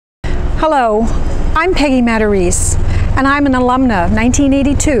Hello, I'm Peggy Matarese, and I'm an alumna of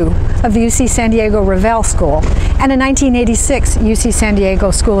 1982 of the UC San Diego Revelle School and a 1986 UC San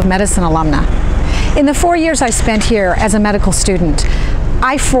Diego School of Medicine alumna. In the 4 years I spent here as a medical student,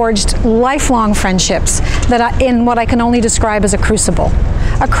 I forged lifelong friendships in what I can only describe as a crucible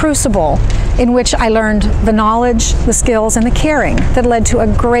in which I learned the knowledge, the skills, and the caring that led to a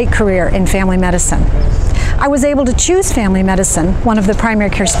great career in family medicine. I was able to choose family medicine, one of the primary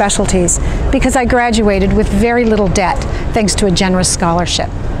care specialties, because I graduated with very little debt thanks to a generous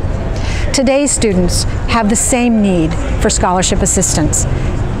scholarship. Today's students have the same need for scholarship assistance.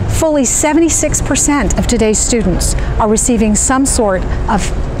 Fully 76% of today's students are receiving some sort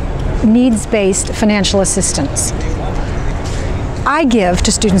of needs-based financial assistance. I give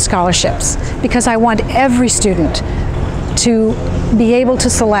to student scholarships because I want every student to be able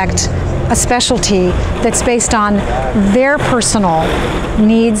to select a specialty that's based on their personal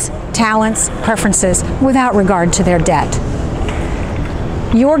needs, talents, preferences, without regard to their debt.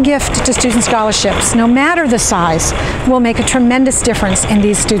 Your gift to student scholarships, no matter the size, will make a tremendous difference in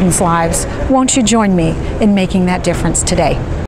these students' lives. Won't you join me in making that difference today?